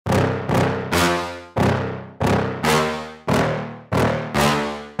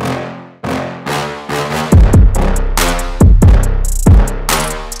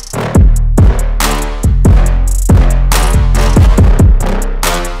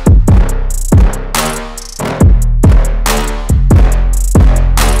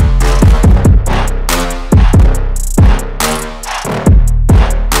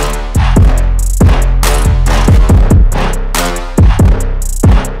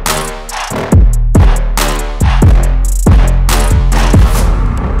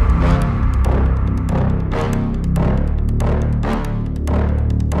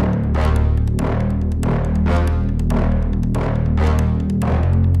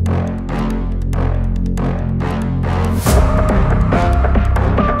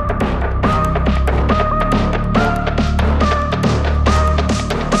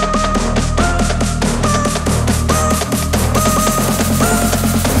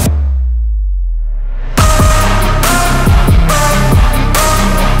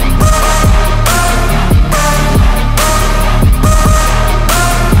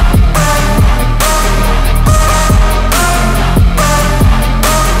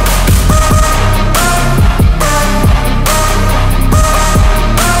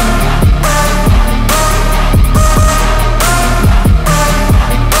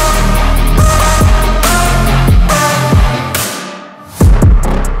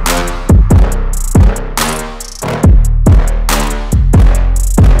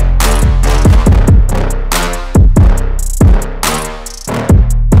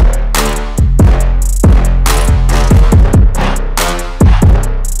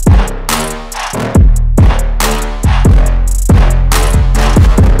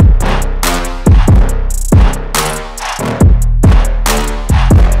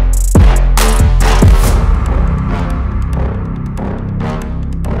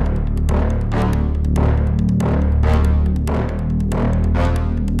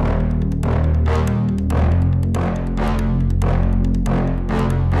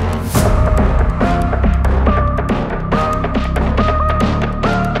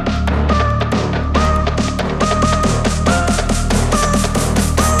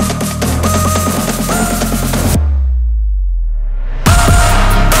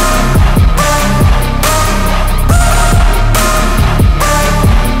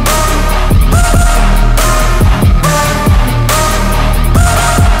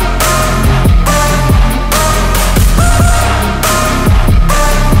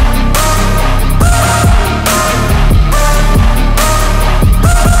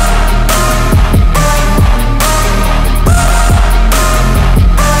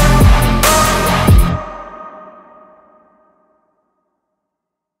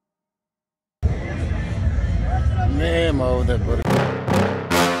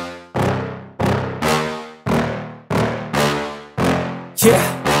Yeah.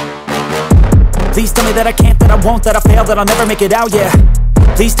 Please tell me that I can't, that I won't, that I fail, that I'll never make it out, yeah.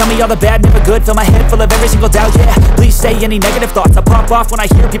 Please tell me all the bad, never good, fill my head full of every single doubt, yeah. Please say any negative thoughts, I pop off when I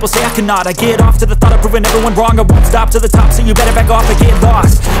hear people say I cannot. I get off to the thought of proving everyone wrong, I won't stop to the top, so you better back off and get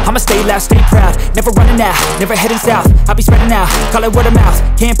lost. I'ma stay loud, stay proud, never running out, never heading south. I'll be spreading out, call it word of mouth,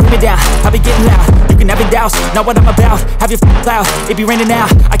 can't put me down, I'll be getting loud. You can have your doubts, not what I'm about, have your cloud, it be raining now.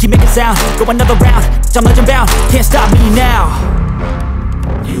 I keep making sound, go another round, I'm legend bound, can't stop me now.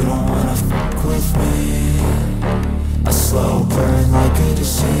 You don't wanna fuck with me, a slow burn like a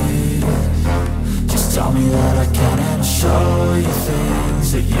disease. Just tell me that I can and I'll show you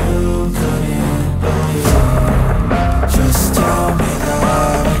things that you couldn't believe. Just tell me that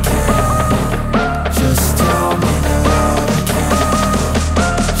I can. Just tell me that I can.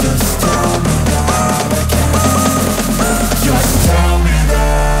 Just tell me that I can. Just tell me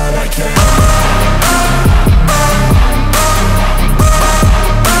that I can.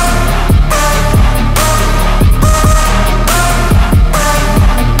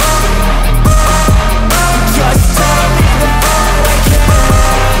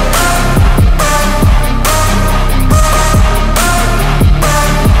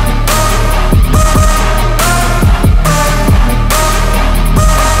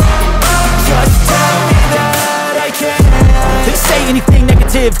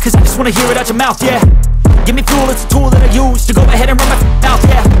 Cause I just wanna hear it out your mouth, yeah. Give me fuel, it's a tool that I use to go ahead and run my mouth,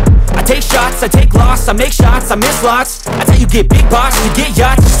 yeah. I take shots, I take loss, I make shots, I miss lots. That's how you get big box, you get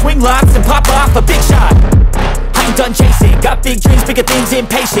yachts, you swing lots and pop off a big shot. I ain't done chasing, got big dreams, bigger things,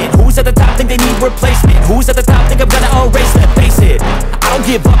 impatient. Who's at the top think they need replacement? Who's at the top think I'm gonna erase them? Face it, I don't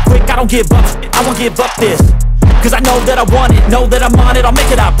give up quick, I don't give up shit, I won't give up this. Cause I know that I want it, know that I'm on it, I'll make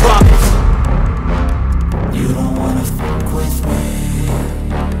it, I promise. You don't wanna fuck with me,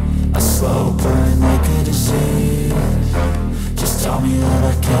 a slow burn like a disease. Just tell me that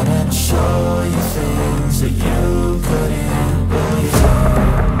I can and I'll show you things that you